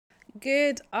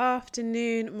Good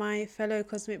afternoon, my fellow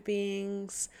cosmic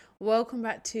beings. Welcome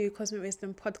back to Cosmic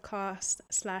Wisdom Podcast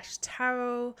slash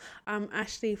Tarot. I'm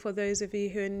Ashley. For those of you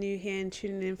who are new here and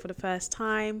tuning in for the first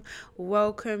time,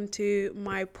 welcome to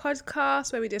my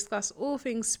podcast where we discuss all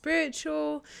things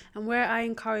spiritual and where I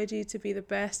encourage you to be the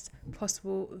best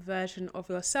possible version of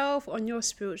yourself on your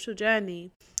spiritual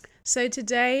journey. So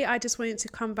today I just wanted to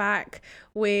come back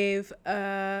with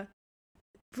a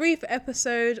brief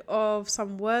episode of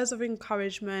some words of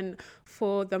encouragement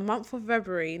for the month of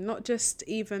February, not just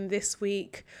even this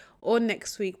week or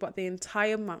next week, but the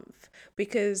entire month.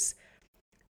 Because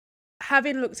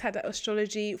having looked at the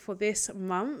astrology for this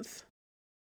month,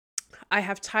 I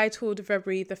have titled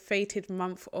February the fated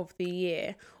month of the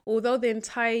year. Although the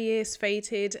entire year is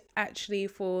fated, actually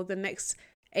for the next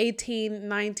 18,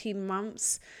 19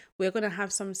 months, we're going to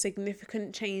have some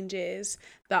significant changes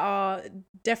that are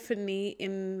definitely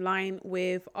in line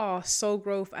with our soul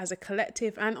growth as a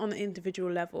collective and on an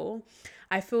individual level.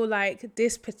 I feel like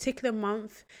this particular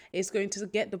month is going to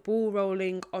get the ball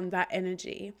rolling on that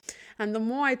energy. And the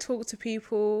more I talk to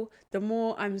people, the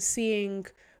more I'm seeing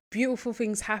beautiful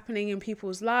things happening in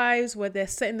people's lives where they're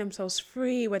setting themselves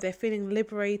free, where they're feeling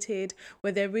liberated,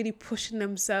 where they're really pushing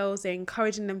themselves, they're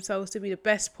encouraging themselves to be the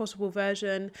best possible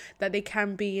version that they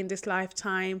can be in this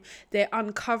lifetime. They're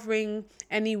uncovering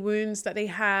any wounds that they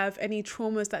have, any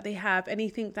traumas that they have,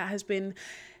 anything that has been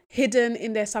hidden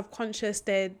in their subconscious.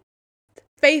 They're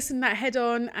facing that head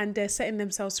on and they're setting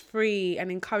themselves free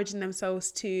and encouraging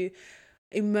themselves to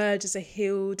emerge as a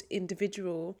healed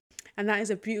individual. And that is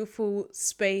a beautiful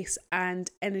space and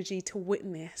energy to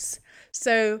witness.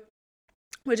 So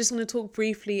we're just going to talk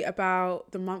briefly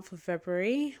about the month of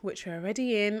February, which we're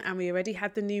already in, and we already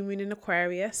had the new moon in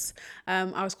Aquarius. I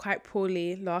was quite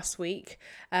poorly last week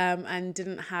and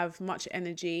didn't have much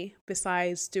energy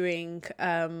besides doing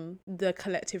the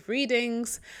collective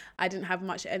readings. I didn't have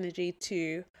much energy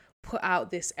to put out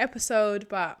this episode,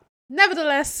 but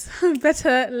nevertheless,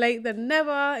 better late than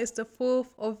never. It's the 4th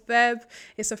of Feb.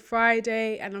 It's a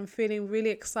Friday and I'm feeling really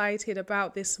excited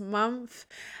about this month.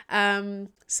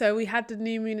 So we had the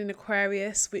new moon in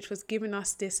Aquarius, which was giving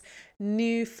us this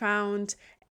newfound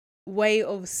way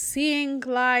of seeing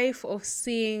life, of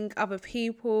seeing other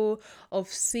people, of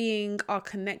seeing our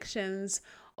connections,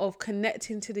 of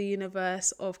connecting to the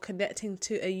universe, of connecting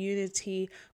to a unity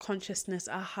consciousness,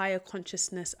 a higher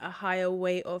consciousness, a higher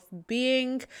way of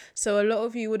being. So a lot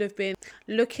of you would have been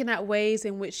looking at ways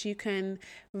in which you can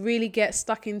really get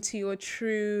stuck into your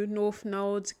true north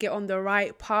node, get on the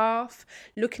right path,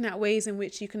 looking at ways in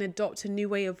which you can adopt a new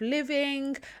way of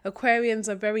living. Aquarians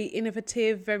are very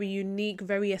innovative, very unique,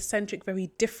 very eccentric, very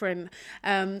different.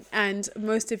 And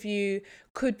most of you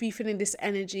could be feeling this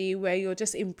energy where you're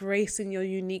just embracing your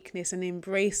uniqueness and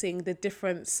embracing the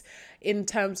difference in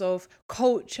terms of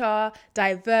culture,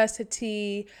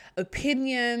 diversity,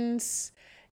 opinions,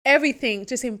 everything,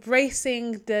 just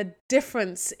embracing the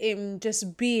difference in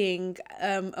just being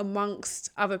amongst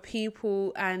other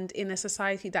people and in a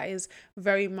society that is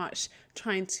very much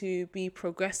trying to be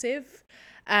progressive.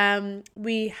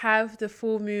 We have the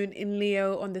full moon in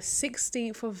Leo on the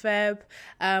 16th of Feb.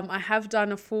 I have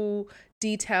done a full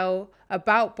detail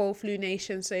about both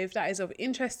lunations, so if that is of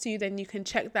interest to you, then you can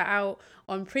check that out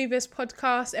on previous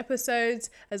podcast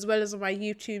episodes as well as on my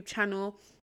YouTube channel.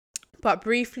 But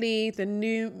briefly, the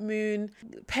new moon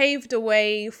paved the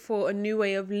way for a new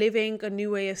way of living, a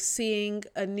new way of seeing,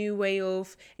 a new way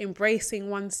of embracing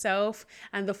oneself.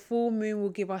 And the full moon will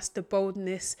give us the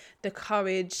boldness, the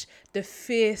courage, the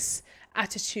fierce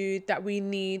attitude that we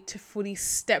need to fully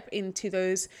step into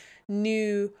those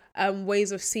new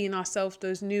ways of seeing ourselves,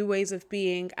 those new ways of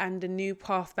being, and the new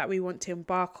path that we want to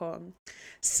embark on.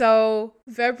 So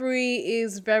February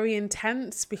is very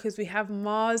intense because we have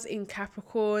Mars in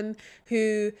Capricorn,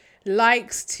 who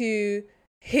likes to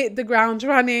hit the ground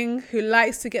running, who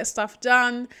likes to get stuff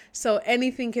done. So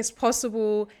anything is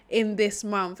possible in this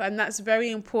month, and that's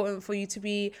very important for you to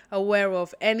be aware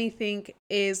of. Anything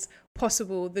is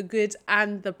possible, the good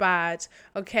and the bad.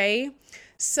 Okay,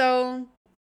 so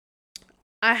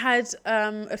I had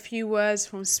a few words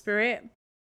from Spirit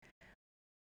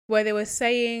where they were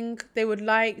saying they would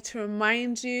like to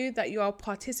remind you that you are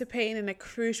participating in a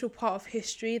crucial part of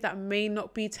history that may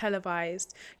not be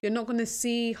televised. You're not going to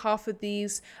see half of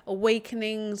these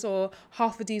awakenings or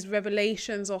half of these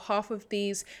revelations or half of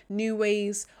these new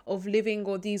ways of living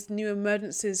or these new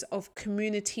emergences of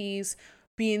communities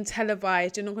being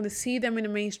televised. You're not going to see them in the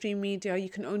mainstream media. You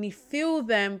can only feel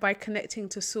them by connecting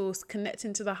to source,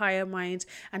 connecting to the higher mind,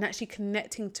 and actually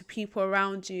connecting to people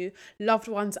around you, loved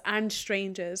ones and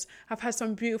strangers. I've had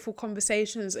some beautiful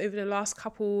conversations over the last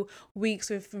couple weeks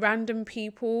with random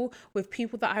people, with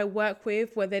people that I work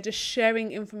with, where they're just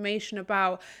sharing information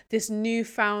about this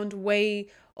newfound way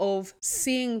of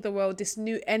seeing the world, this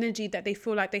new energy that they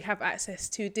feel like they have access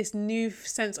to, this new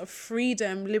sense of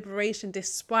freedom, liberation,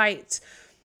 despite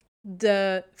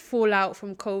the fallout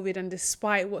from COVID and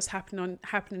despite what's happening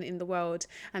in the world.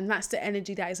 And that's the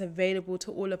energy that is available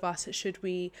to all of us should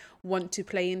we want to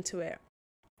play into it.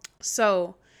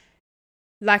 So,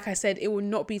 like I said, it will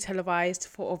not be televised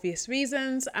for obvious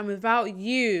reasons. And without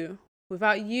you,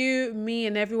 me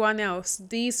and everyone else,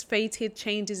 these fated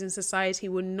changes in society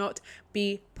will not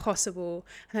be possible.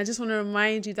 And I just want to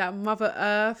remind you that Mother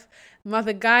Earth,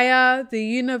 Mother Gaia, the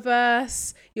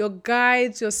universe, your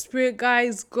guides, your spirit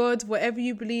guides, God, whatever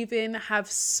you believe in, have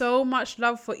so much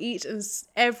love for each and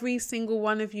every single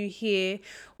one of you here.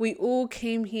 We all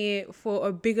came here for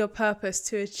a bigger purpose,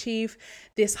 to achieve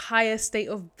this higher state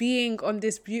of being on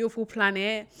this beautiful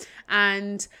planet.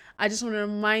 And I just want to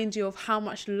remind you of how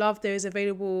much love there is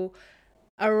available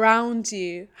around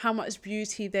you, how much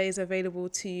beauty there is available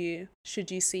to you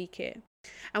should you seek it.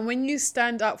 And when you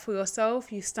stand up for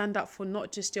yourself, you stand up for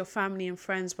not just your family and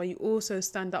friends, but you also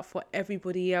stand up for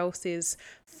everybody else's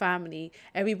family,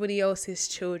 everybody else's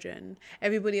children,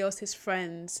 everybody else's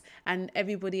friends, and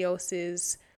everybody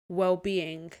else's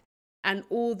well-being, and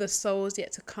all the souls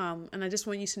yet to come. And I just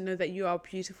want you to know that you are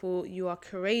beautiful, you are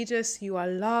courageous, you are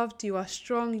loved, you are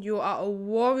strong, you are a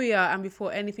warrior, and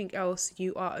before anything else,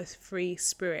 you are a free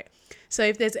spirit. So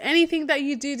if there's anything that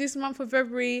you do this month of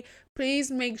February,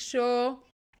 please make sure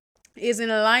is in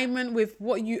alignment with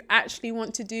what you actually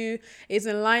want to do, is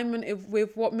in alignment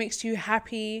with what makes you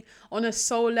happy on a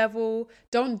soul level.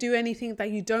 Don't do anything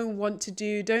that you don't want to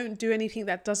do. Don't do anything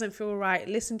that doesn't feel right.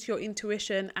 Listen to your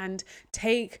intuition and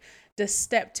take the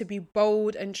step to be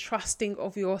bold and trusting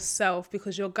of yourself,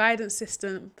 because your guidance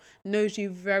system knows you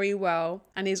very well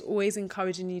and is always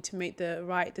encouraging you to make the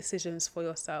right decisions for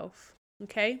yourself.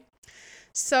 Okay?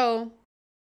 So,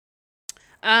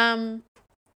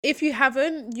 if you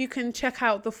haven't, you can check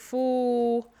out the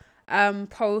full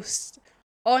post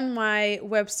on my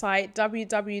website,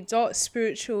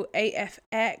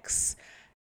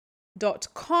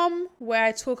 www.spiritualafx.com, where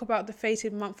I talk about the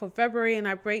fated month of February and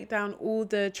I break down all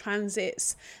the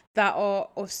transits that are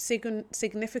of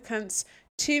significance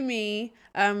to me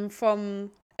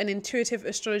from an intuitive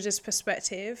astrologer's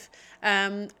perspective,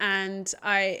 and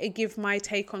I give my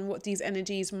take on what these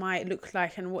energies might look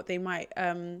like and what they might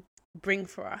bring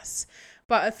for us.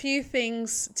 But a few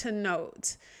things to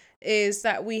note is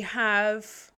that we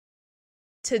have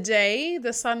today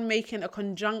the sun making a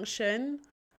conjunction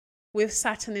with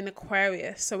Saturn in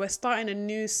Aquarius. So we're starting a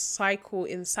new cycle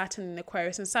in Saturn in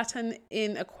Aquarius, and Saturn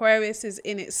in Aquarius is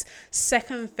in its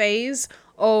second phase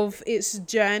of its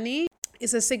journey.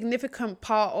 It's a significant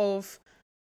part of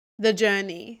the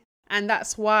journey, and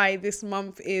that's why this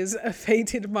month is a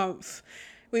fated month.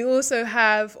 We also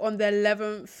have on the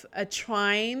 11th a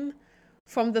trine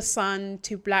from the sun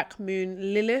to Black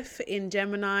Moon Lilith in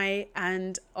Gemini,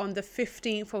 and on the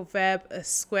 15th of Feb a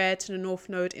square to the North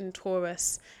Node in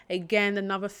Taurus. Again,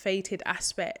 another fated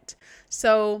aspect.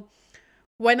 So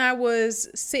when I was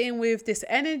sitting with this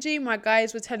energy, my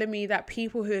guides were telling me that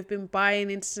people who have been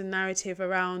buying into the narrative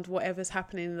around whatever's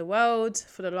happening in the world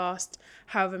for the last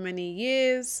however many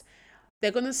years,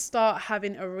 they're going to start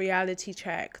having a reality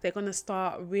check. They're going to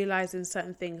start realizing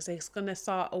certain things. They're going to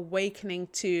start awakening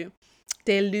to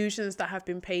the illusions that have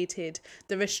been painted,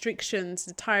 the restrictions,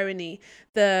 the tyranny,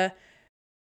 the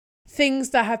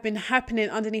things that have been happening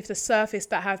underneath the surface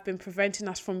that have been preventing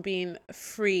us from being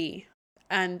free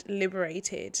and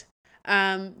liberated.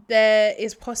 There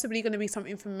is possibly going to be some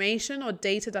information or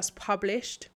data that's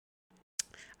published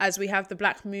as we have the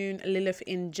Black Moon Lilith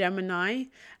in Gemini,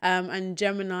 and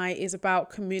Gemini is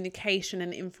about communication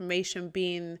and information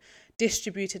being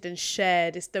distributed and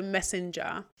shared. It's the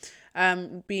messenger,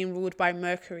 being ruled by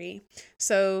Mercury.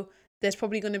 So there's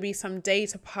probably going to be some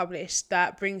data published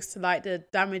that brings to light the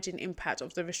damaging impact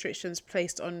of the restrictions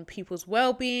placed on people's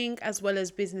well-being as well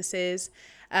as businesses,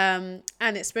 and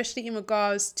especially in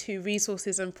regards to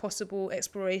resources and possible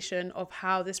exploration of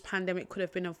how this pandemic could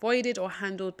have been avoided or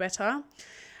handled better.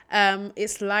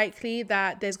 It's likely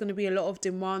that there's going to be a lot of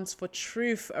demands for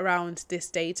truth around this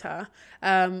data,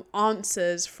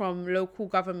 answers from local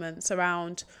governments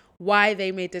around why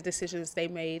they made the decisions they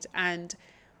made. And,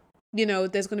 you know,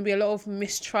 there's going to be a lot of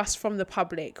mistrust from the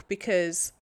public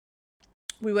because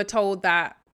we were told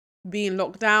that being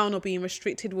locked down or being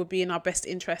restricted would be in our best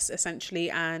interest,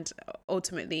 essentially. And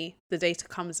ultimately, the data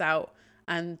comes out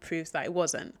and proves that it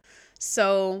wasn't.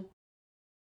 So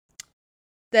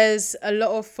there's a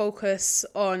lot of focus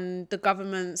on the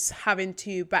governments having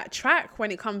to backtrack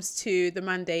when it comes to the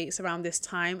mandates around this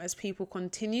time, as people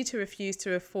continue to refuse to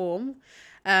reform.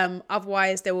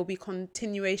 Otherwise, there will be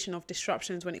continuation of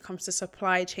disruptions when it comes to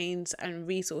supply chains and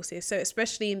resources. So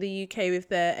especially in the UK with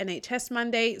the NHS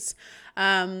mandates,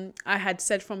 I had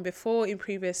said from before in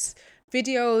previous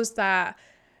videos that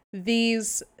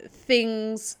these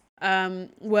things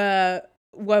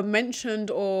were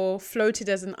mentioned or floated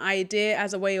as an idea,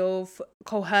 as a way of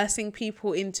coercing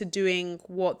people into doing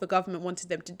what the government wanted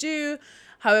them to do.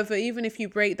 However, even if you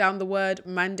break down the word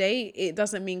mandate, it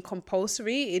doesn't mean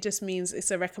compulsory. It just means it's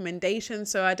a recommendation.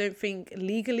 So I don't think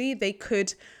legally they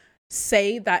could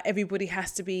say that everybody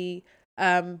has to be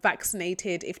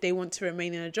vaccinated if they want to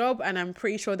remain in a job. And I'm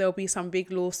pretty sure there'll be some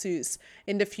big lawsuits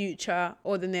in the future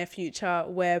or the near future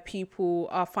where people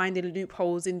are finding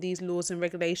loopholes in these laws and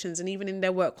regulations, and even in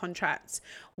their work contracts,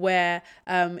 where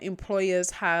employers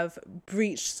have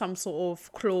breached some sort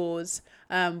of clause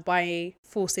by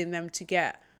forcing them to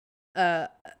get a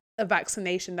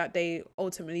vaccination that they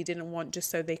ultimately didn't want,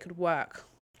 just so they could work.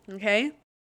 Okay.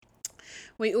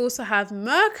 We also have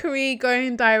Mercury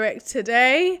going direct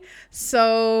today.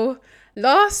 So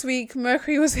last week,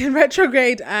 Mercury was in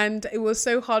retrograde, and it was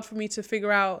so hard for me to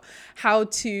figure out how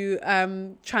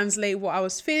to translate what I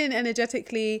was feeling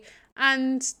energetically.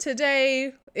 And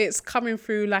today, it's coming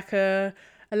through like a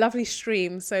lovely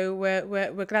stream. So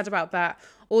we're glad about that.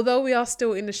 Although we are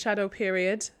still in the shadow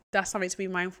period, that's something to be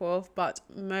mindful of. But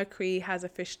Mercury has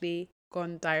officially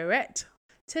gone direct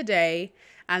today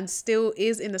and still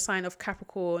is in the sign of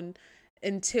Capricorn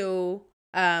until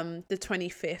the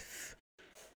 25th.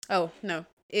 Oh, no.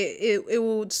 It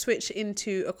will switch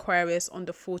into Aquarius on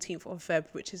the 14th of Feb,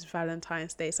 which is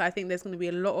Valentine's Day. So I think there's going to be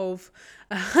a lot of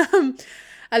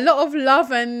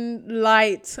love and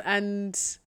light and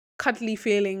cuddly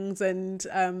feelings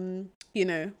and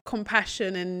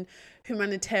compassion and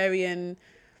humanitarian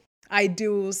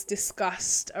ideals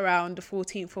discussed around the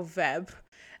 14th of Feb.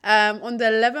 On the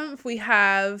 11th, we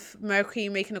have Mercury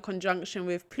making a conjunction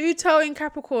with Pluto in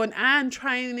Capricorn and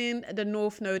trining the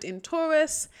North Node in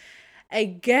Taurus.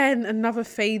 Again, another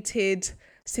fated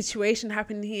situation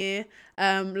happening here.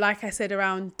 Like I said,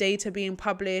 around data being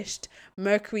published,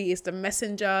 Mercury is the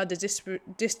messenger, the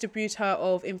distributor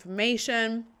of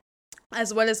information,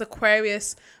 as well as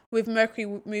Aquarius. With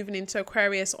Mercury moving into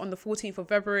Aquarius on the 14th of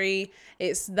February,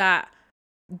 it's that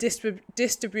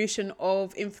distribution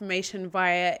of information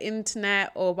via internet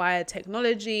or via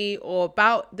technology, or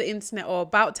about the internet or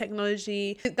about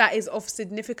technology, that is of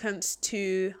significance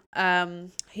to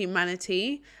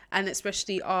humanity, and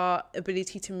especially our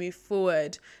ability to move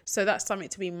forward. So that's something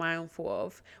to be mindful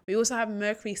of. We also have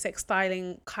Mercury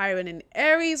sextiling Chiron in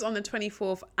Aries on the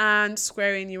 24th and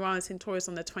squaring Uranus in Taurus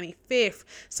on the 25th.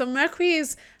 So Mercury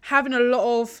is having a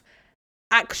lot of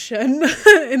action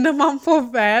in the month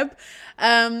of Feb.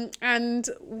 And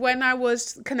when I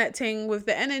was connecting with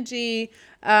the energy,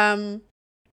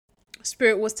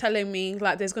 Spirit was telling me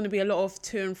like there's going to be a lot of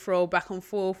to and fro, back and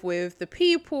forth with the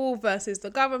people versus the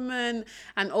government,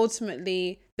 and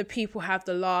ultimately the people have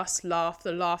the last laugh,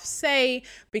 the last say,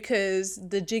 because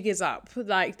the jig is up.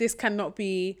 Like, this cannot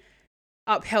be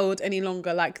upheld any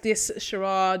longer. Like, this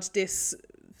charade, this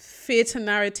theatre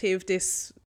narrative,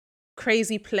 this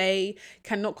crazy play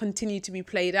cannot continue to be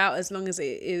played out as long as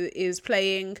it is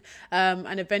playing,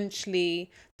 and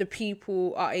eventually the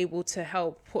people are able to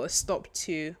help put a stop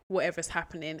to whatever's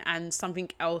happening, and something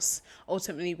else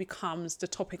ultimately becomes the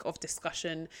topic of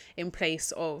discussion in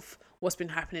place of what's been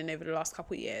happening over the last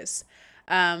couple of years.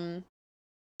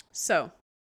 So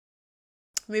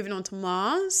moving on to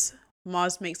Mars.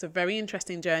 Mars makes a very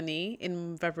interesting journey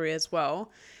in February as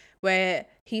well, where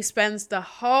he spends the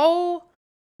whole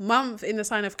month in the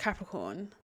sign of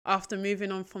Capricorn after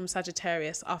moving on from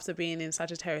Sagittarius, after being in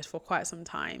Sagittarius for quite some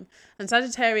time. And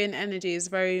Sagittarian energy is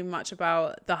very much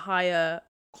about the higher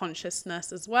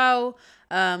consciousness as well.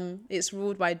 It's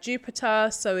ruled by Jupiter,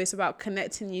 so it's about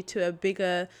connecting you to a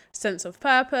bigger sense of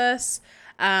purpose.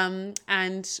 And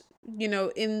in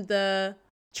the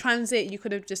transit, you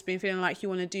could have just been feeling like you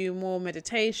want to do more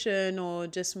meditation, or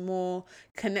just more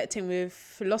connecting with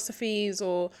philosophies,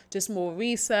 or just more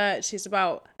research. It's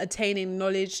about attaining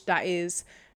knowledge that is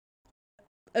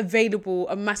available,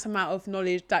 a mass amount of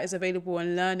knowledge that is available,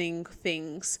 and learning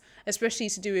things, especially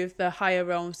to do with the higher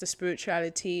realms, the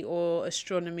spirituality or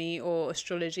astronomy or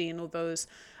astrology and all those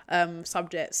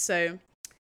subjects. So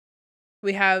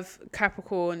we have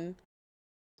Capricorn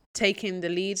taking the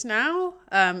lead now,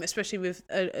 especially with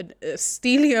a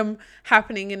stellium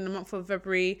happening in the month of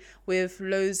February, with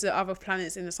loads of other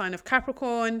planets in the sign of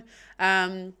Capricorn,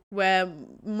 where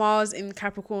Mars in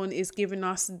Capricorn is giving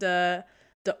us the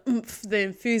oomph, the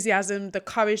enthusiasm, the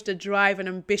courage, the drive and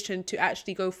ambition to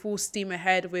actually go full steam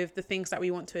ahead with the things that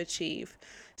we want to achieve.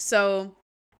 So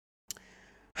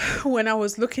when I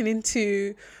was looking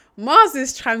into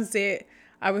Mars's transit,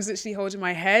 I was literally holding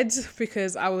my head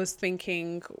because I was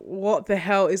thinking, what the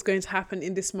hell is going to happen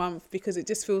in this month? Because it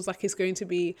just feels like it's going to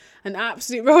be an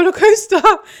absolute roller coaster.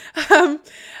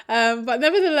 But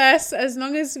nevertheless, as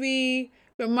long as we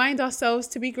remind ourselves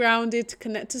to be grounded, to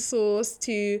connect to source,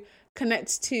 to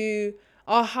connect to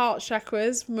our heart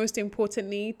chakras, most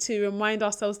importantly, to remind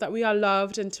ourselves that we are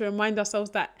loved, and to remind ourselves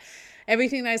that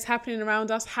everything that is happening around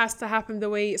us has to happen the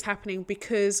way it's happening,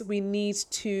 because we need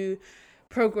to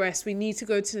progress. We need to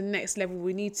go to the next level.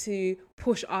 We need to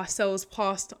push ourselves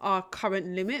past our current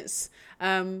limits.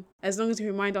 As long as we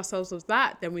remind ourselves of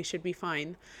that, then we should be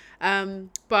fine.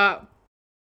 But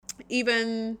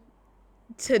even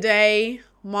today,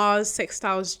 Mars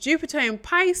sextiles Jupiter in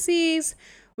Pisces,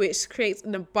 which creates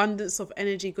an abundance of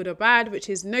energy, good or bad, which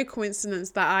is no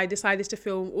coincidence that I decided to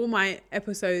film all my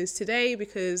episodes today,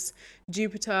 because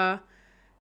Jupiter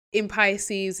in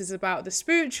Pisces is about the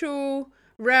spiritual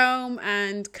realm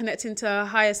and connecting to a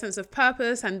higher sense of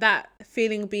purpose, and that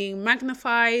feeling being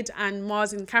magnified, and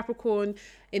Mars in Capricorn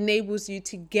enables you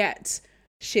to get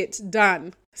shit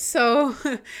done. So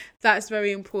that's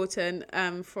very important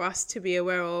for us to be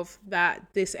aware of, that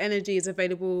this energy is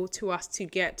available to us to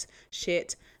get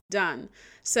shit done.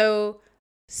 So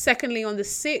secondly, on the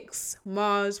 6th,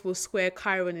 Mars will square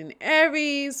Chiron in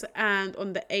Aries, and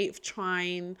on the 8th,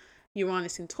 trine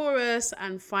Uranus in Taurus,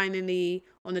 and finally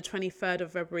on the 23rd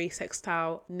of February,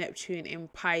 sextile Neptune in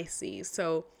Pisces.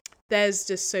 So there's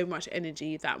just so much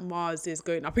energy that Mars is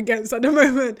going up against at the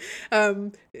moment.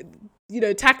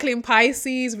 Tackling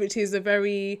Pisces, which is a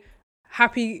very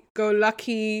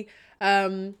happy-go-lucky,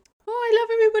 I love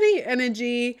everybody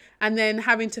energy, and then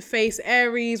having to face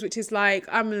Aries, which is like,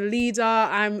 I'm a leader,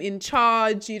 I'm in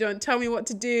charge, you don't tell me what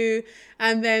to do.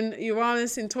 And then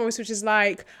Uranus in Taurus, which is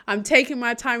like, I'm taking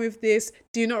my time with this,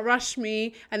 do not rush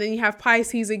me. And then you have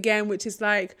Pisces again, which is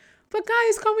like, but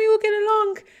guys, can't we all get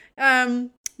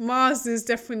along? Mars is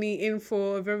definitely in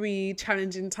for a very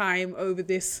challenging time over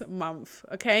this month,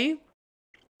 okay?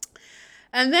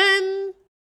 And then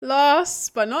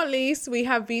last but not least, we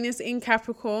have Venus in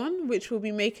Capricorn, which will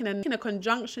be making a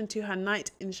conjunction to her knight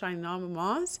in shining armor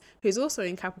Mars, who is also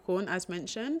in Capricorn, as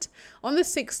mentioned, on the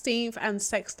 16th, and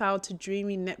sextile to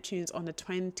dreamy Neptunes on the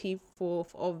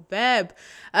 24th of Feb.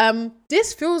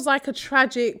 This feels like a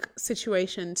tragic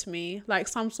situation to me, like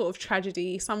some sort of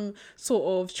tragedy, some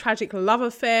sort of tragic love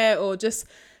affair, or just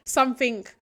something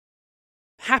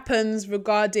happens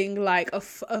regarding like a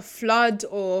flood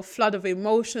of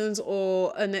emotions,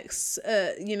 or an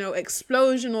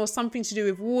explosion, or something to do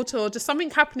with water, or just something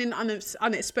happening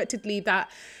unexpectedly that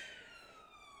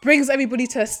brings everybody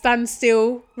to a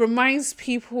standstill, reminds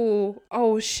people,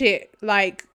 oh shit,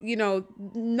 like,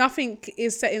 nothing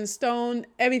is set in stone,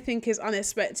 everything is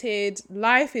unexpected,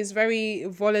 life is very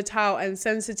volatile and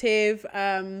sensitive,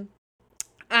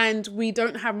 and we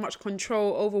don't have much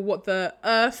control over what the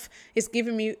earth is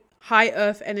giving me. High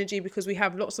earth energy, because we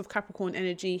have lots of Capricorn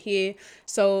energy here.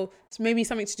 So it's maybe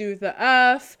something to do with the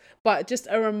earth, but just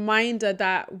a reminder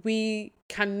that we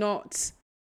cannot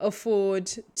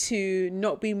afford to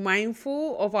not be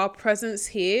mindful of our presence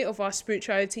here, of our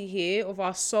spirituality here, of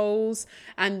our souls,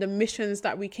 and the missions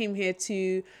that we came here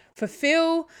to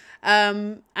fulfill,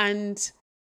 and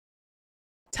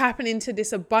tapping into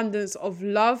this abundance of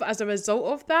love as a result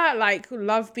of that, like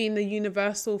love being the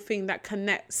universal thing that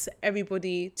connects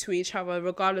everybody to each other,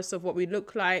 regardless of what we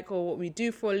look like, or what we do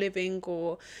for a living,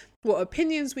 or what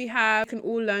opinions we have. We can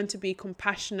all learn to be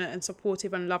compassionate and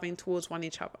supportive and loving towards one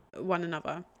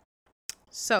another.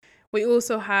 So we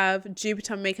also have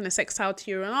Jupiter making a sextile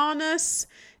to Uranus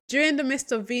during the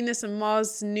midst of Venus and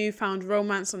Mars' newfound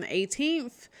romance on the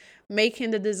 18th,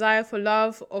 making the desire for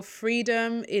love, of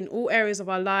freedom in all areas of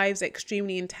our lives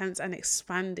extremely intense and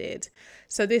expanded.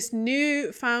 So this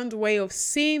newfound way of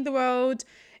seeing the world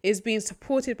is being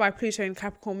supported by Pluto in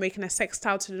Capricorn, making a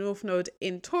sextile to the North Node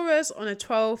in Taurus on the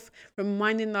 12th,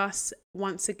 reminding us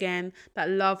once again that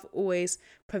love always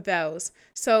prevails.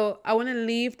 So I want to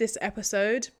leave this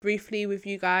episode briefly with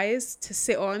you guys to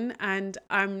sit on, and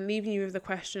I'm leaving you with the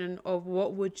question of,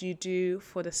 what would you do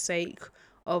for the sake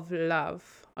of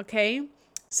love? Okay,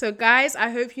 So guys, I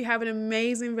hope you have an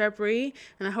amazing February,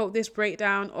 and I hope this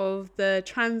breakdown of the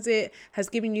transit has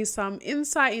given you some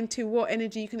insight into what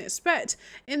energy you can expect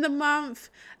in the month.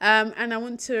 And I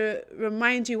want to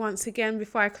remind you once again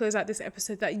before I close out this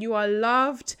episode that you are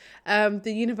loved. The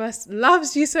universe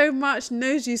loves you so much,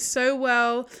 knows you so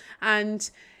well, and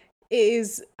it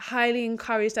is highly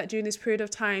encouraged that during this period of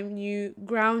time you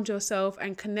ground yourself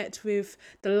and connect with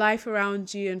the life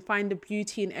around you and find the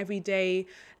beauty in everyday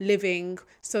living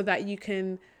so that you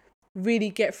can really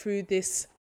get through this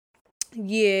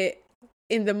year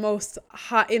in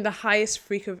the highest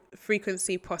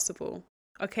frequency possible.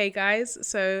 Okay guys,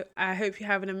 so I hope you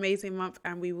have an amazing month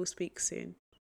and we will speak soon.